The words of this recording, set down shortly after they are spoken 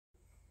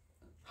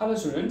Hello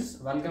students,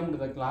 welcome to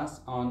the class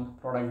on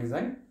product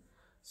design.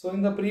 So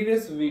in the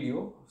previous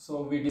video,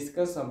 we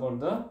discussed about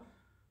the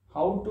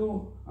how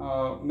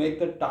to make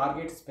the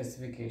target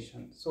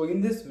specification. So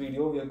in this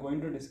video, we are going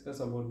to discuss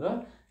about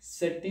the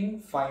setting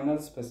final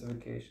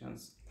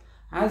specifications.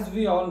 As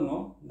we all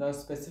know, the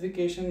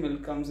specification will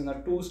comes in the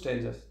two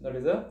stages. That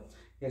is the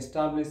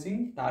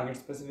establishing target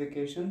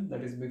specification,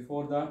 that is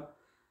before the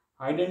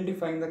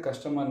identifying the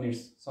customer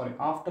needs.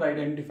 After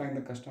identifying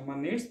the customer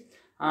needs,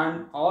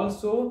 and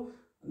also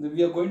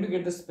we are going to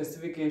get the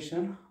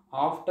specification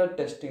after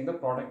testing the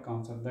product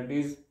concept. That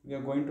is, we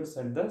are going to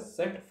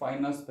set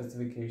final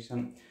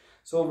specification.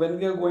 So when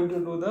we are going to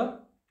do the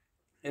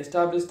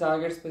established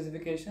target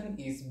specification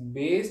is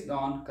based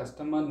on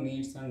customer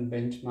needs and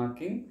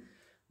benchmarking,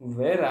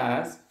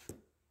 whereas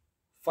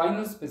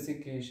final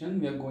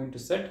specification we are going to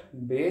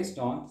set based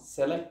on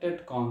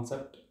selected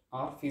concept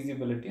or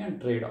feasibility and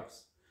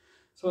trade-offs.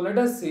 So let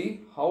us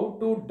see how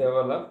to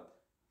develop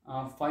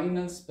a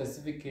final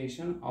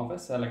specification of a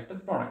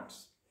selected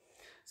products.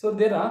 So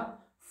there are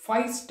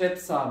 5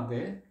 steps are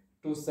there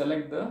to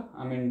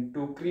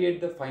to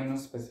create the final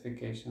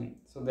specification.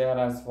 So they are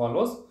as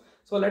follows.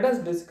 So let us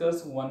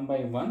discuss one by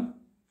one.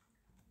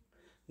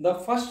 The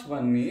first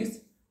one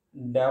is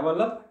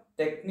develop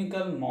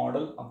technical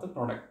model of the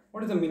product.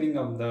 What is the meaning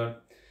of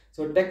that?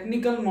 So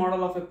technical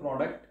model of a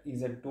product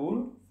is a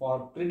tool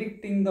for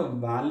predicting the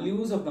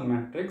values of the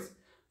matrix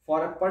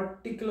for a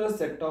particular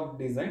set of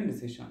design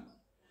decisions.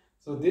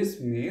 So this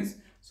means,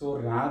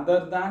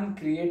 rather than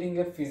creating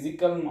a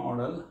physical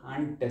model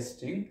and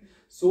testing,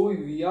 so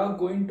we are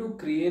going to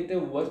create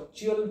a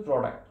virtual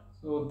product.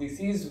 So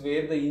this is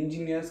where the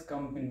engineers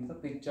come into the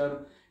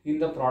picture in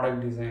the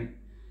product design.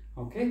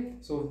 Okay,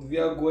 so we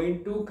are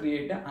going to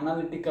create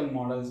analytical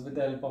models with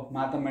the help of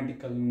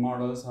mathematical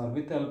models or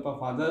with the help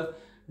of other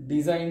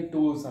design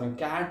tools or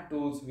CAD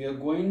tools. We are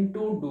going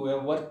to do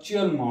a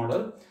virtual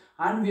model,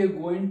 and we are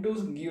going to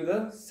give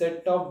the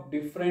set of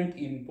different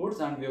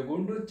inputs, and we are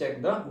going to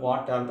check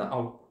what are the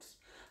outputs.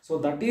 So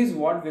that is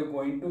what we are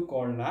going to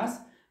call as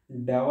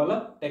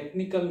develop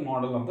technical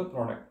model of the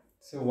product.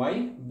 So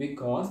why?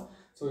 Because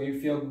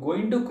if you are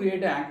going to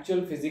create an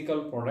actual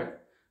physical product,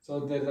 so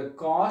the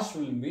cost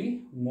will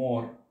be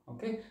more.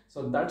 Okay,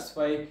 so that's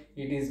why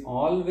it is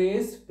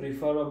always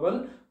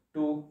preferable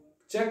to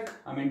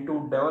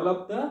to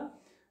develop the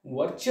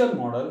virtual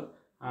model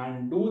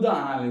and do the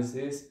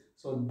analysis.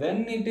 So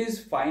then it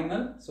is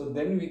final. So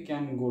then we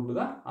can go to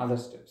the other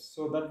steps.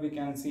 So that we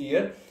can see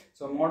here.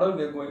 So model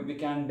we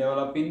can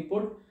develop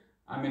input,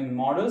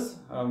 models,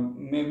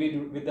 maybe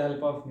with the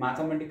help of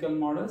mathematical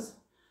models.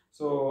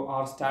 So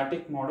our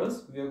static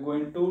models, we are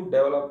going to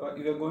develop,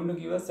 we are going to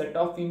give a set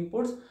of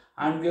inputs,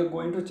 and we are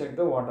going to check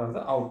what are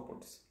the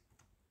outputs.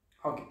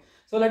 Okay,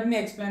 so let me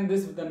explain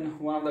this with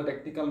one of the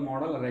technical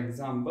model or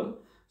example.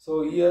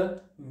 So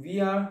here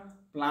we are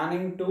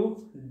planning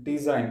to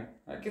design,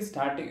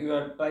 we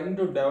are trying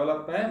to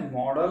develop a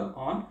model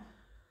on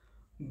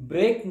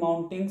brake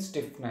mounting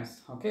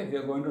stiffness. Okay, we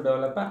are going to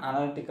develop an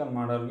analytical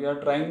model. We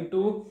are trying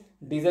to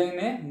design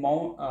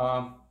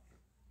a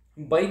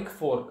bike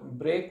fork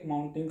brake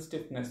mounting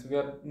stiffness.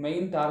 Our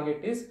main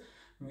target is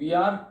we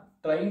are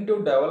trying to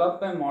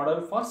develop a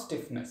model for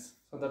stiffness.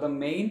 So that the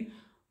main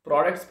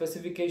product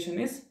specification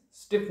is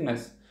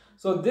stiffness.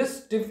 So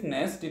this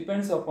stiffness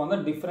depends upon the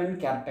different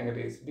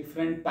categories,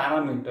 different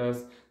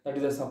parameters, that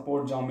is the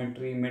support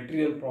geometry,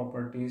 material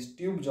properties,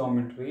 tube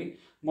geometry,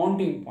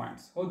 mounting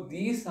points. So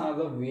these are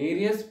the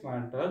various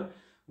matter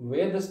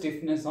where the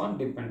stiffness on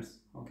depends.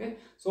 Okay,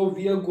 so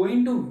we are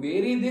going to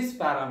vary these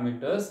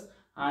parameters,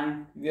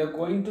 and we are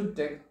going to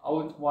check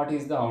out what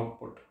is the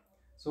output.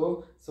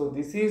 So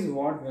this is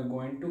what we are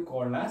going to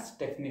call as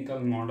technical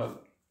model.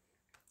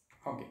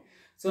 Okay,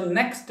 so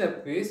next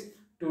step is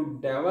to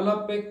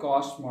develop a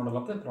cost model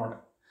of the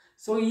product.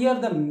 So here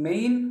the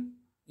main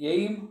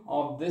aim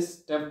of this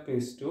step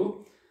is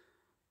to,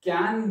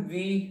 can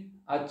we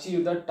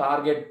achieve the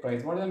target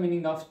price? What is the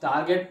meaning of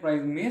target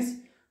price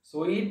means?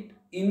 So it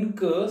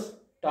incurs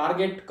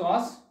target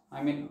cost,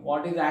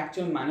 what is the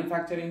actual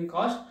manufacturing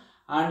cost,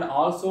 and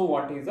also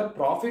what is the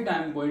profit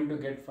I am going to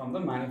get from the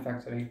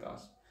manufacturing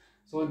cost.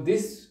 So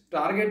this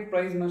target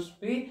price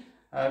must be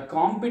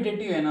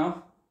competitive enough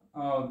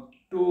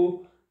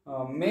to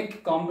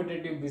make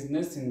competitive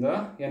business in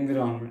the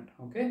environment.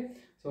 Okay,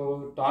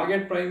 so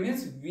target price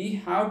means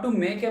we have to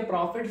make a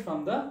profit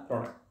from the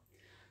product.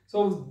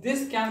 So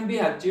this can be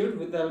achieved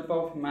with the help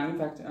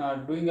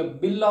of doing a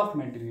bill of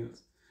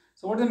materials.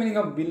 So what is the meaning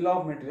of bill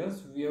of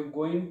materials? We are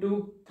going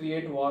to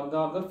create what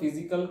are the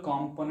physical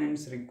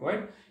components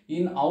required,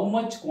 in how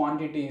much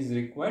quantity is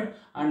required,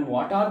 and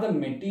what are the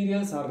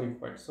materials are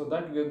required. So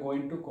that we are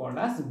going to call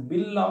as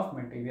bill of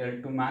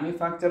material. To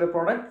manufacture a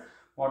product,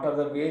 what are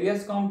the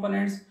various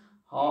components,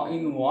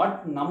 in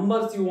what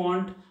numbers you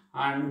want,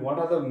 and what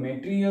are the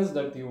materials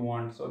that you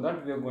want. So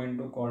that we are going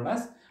to call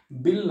as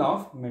bill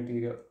of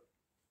material.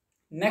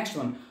 Next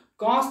one,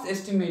 cost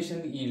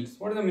estimation yields.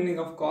 What is the meaning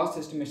of cost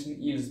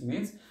estimation yields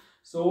means?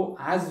 So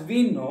as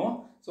we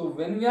know, so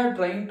when we are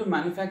trying to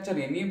manufacture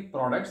any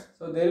products,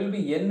 so there will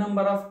be n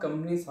number of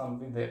companies will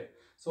be there.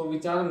 So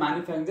which are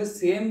manufacturing the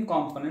same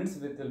components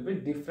with will be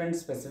different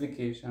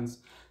specifications.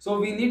 So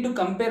we need to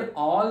compare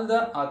all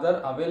the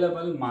other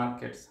available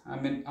markets,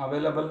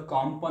 available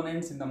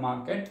components in the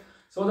market,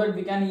 so that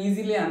we can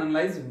easily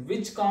analyze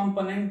which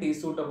component is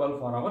suitable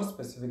for our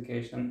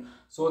specification.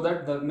 So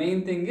that the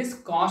main thing is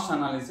cost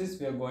analysis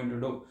we are going to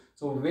do.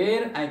 So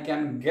where I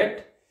can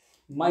get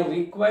my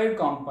required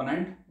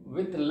component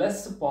with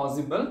less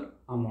possible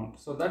amount,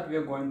 so that we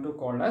are going to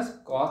call as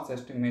cost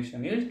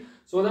estimation yield,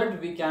 so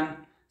that we can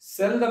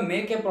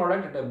make a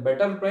product at a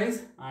better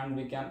price and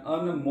we can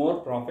earn more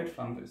profit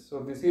from this. So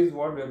this is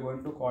what we are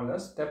going to call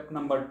as step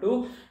number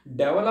 2,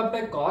 develop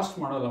a cost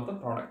model of the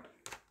product.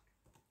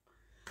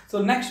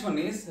 So next one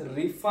is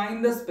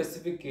refine the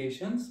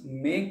specifications,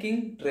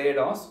 making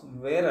trade-offs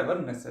wherever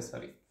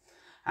necessary.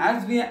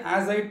 As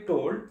I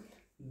told,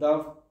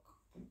 the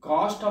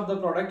cost of the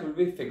product will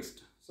be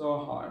fixed.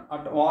 So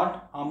at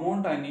what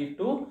amount I need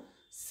to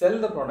sell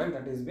the product,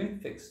 that is been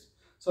fixed.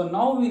 So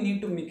now we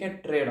need to make a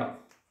trade-off.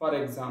 For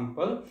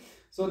example,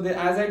 so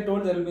as I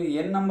told, there will be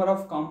n number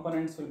of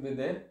components will be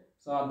there.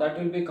 So that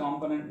will be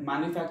component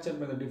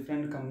manufactured by the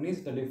different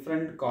companies, the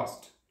different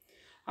cost,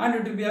 and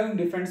it will be having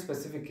different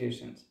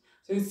specifications.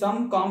 So if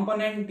some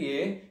component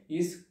A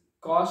is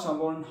cost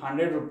about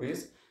 100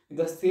 rupees,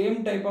 the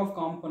same type of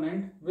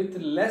component with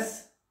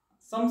less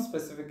some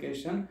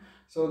specification,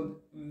 so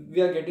we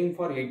are getting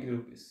for 80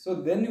 rupees.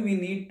 So then we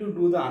need to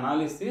do the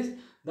analysis,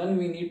 then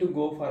we need to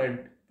go for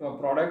a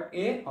product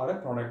A or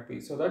a product B,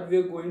 so that we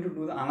are going to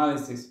do the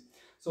analysis.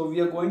 So we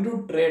are going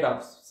to trade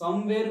offs,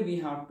 somewhere we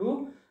have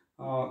to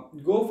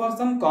go for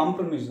some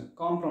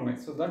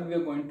compromise, so that we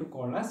are going to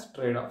call as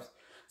trade-offs.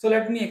 So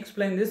let me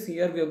explain this.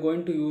 Here we are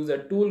going to use a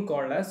tool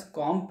called as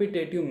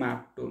competitive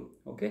map tool.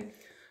 Okay,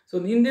 so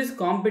in this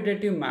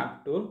competitive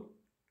map tool,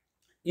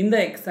 in the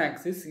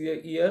x-axis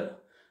here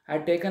I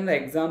have taken the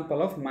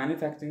example of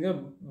manufacturing a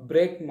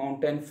brake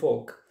mountain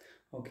fork.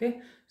 Okay,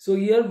 so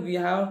here we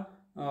have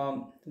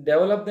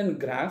developed a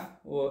graph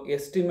or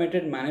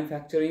estimated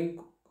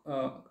manufacturing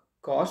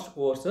cost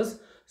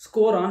versus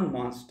score on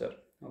Monster.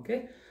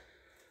 Okay,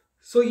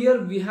 so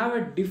here we have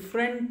a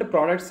different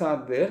products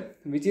are there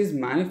which is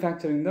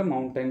manufacturing the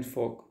mountain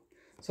fork.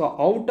 So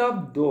out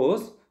of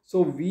those,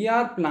 so we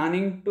are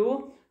planning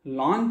to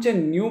launch a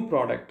new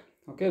product.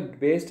 Okay,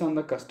 based on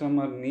the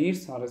customer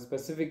needs or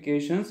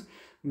specifications,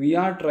 we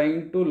are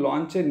trying to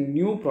launch a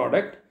new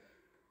product.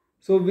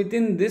 So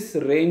within this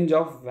range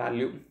of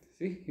value,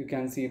 see, you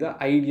can see the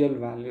ideal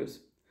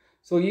values.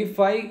 So if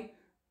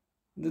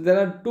there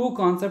are two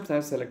concepts I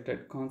have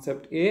selected,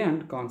 concept A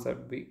and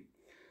concept B.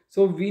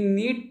 So we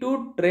need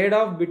to trade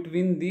off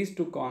between these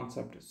two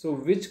concepts. So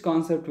which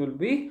concept will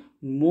be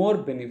more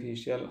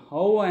beneficial?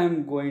 How I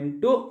am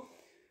going to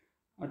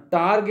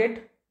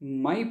target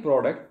my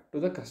product to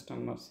the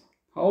customers?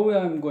 How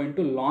I am going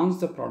to launch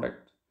the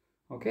product?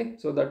 Okay,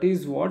 so that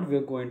is what we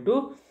are going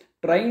to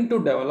trying to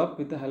develop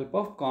with the help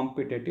of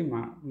competitive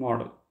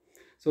model.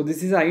 So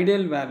this is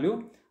ideal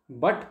value,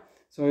 but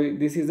so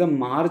this is a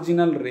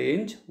marginal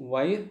range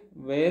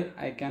where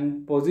I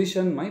can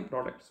position my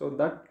product. So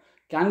that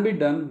can be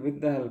done with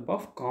the help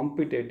of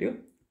competitive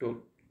tool.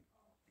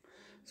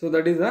 So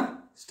that is the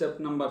step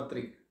number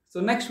 3. So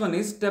next one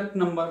is step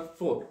number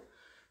 4.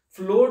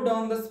 Flow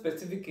down the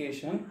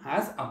specification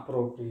as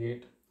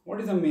appropriate. What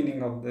is the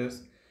meaning of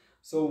this?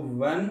 So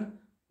when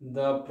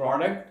the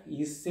product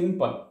is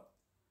simple,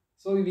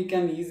 so we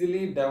can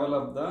easily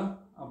develop the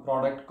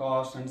product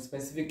cost and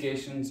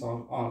specifications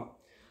or all.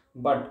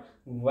 But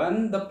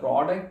when the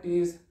product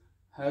is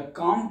a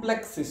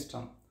complex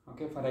system,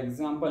 okay, for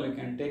example, you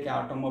can take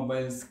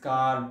automobiles,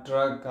 car,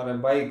 truck or a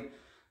bike.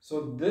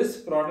 So this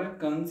product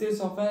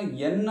consists of a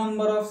n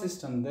number of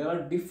systems. There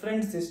are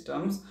different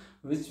systems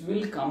which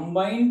will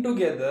combine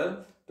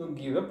together to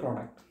give a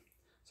product.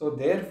 So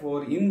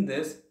therefore in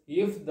this,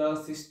 if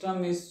the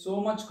system is so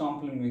much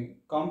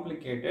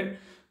complicated,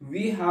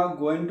 we are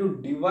going to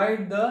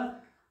divide the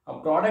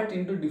product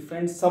into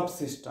different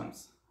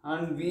subsystems,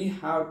 and we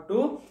have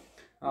to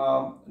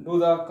do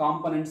the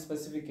component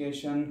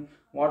specification,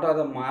 what are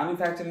the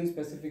manufacturing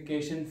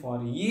specification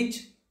for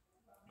each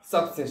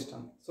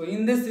subsystem. So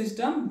in this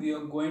system we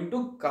are going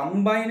to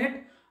combine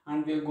it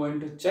and we are going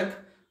to check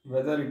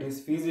whether it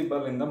is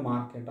feasible in the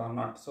market or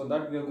not. So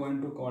that we are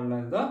going to call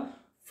as the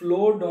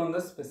flow down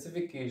the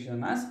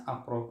specification as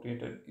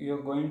appropriated. You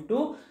are going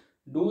to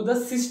do the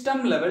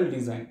system level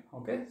design.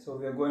 Okay, so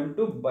we are going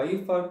to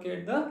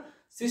bifurcate the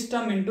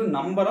system into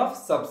number of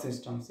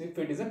subsystems if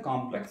it is a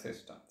complex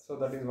system. So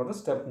that is what the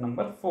step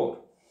number 4.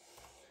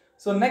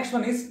 So next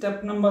one is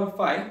step number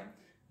 5,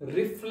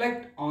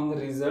 reflect on the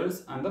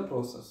results and the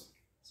process.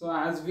 So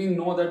as we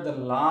know that the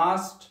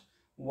last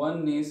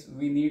one is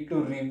we need to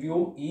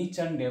review each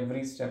and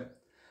every step.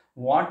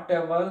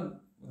 Whatever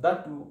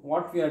that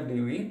what we are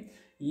doing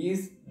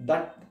is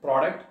that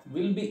product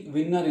will be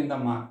winner in the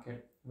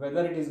market,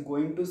 whether it is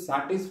going to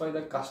satisfy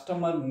the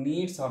customer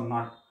needs or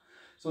not.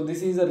 So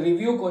this is a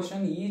review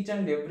question. Each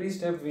and every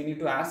step we need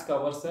to ask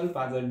ourselves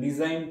as a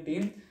design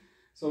team,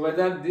 so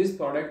whether this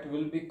product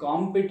will be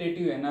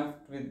competitive enough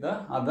with the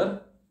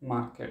other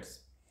markets.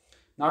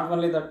 Not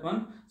only that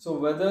one, so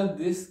whether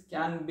this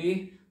can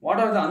be, what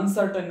are the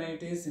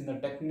uncertainties in the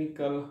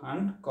technical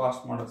and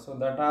cost model. So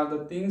that are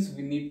the things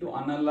we need to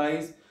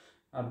analyze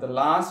at the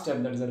last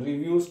step, that is a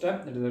review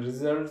step, that is the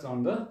results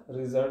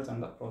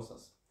and the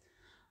process.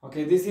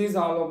 Okay, this is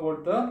all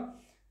about the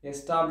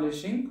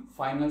establishing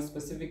final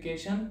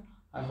specification.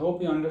 I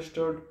hope you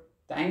understood.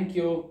 Thank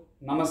you.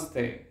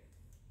 Namaste.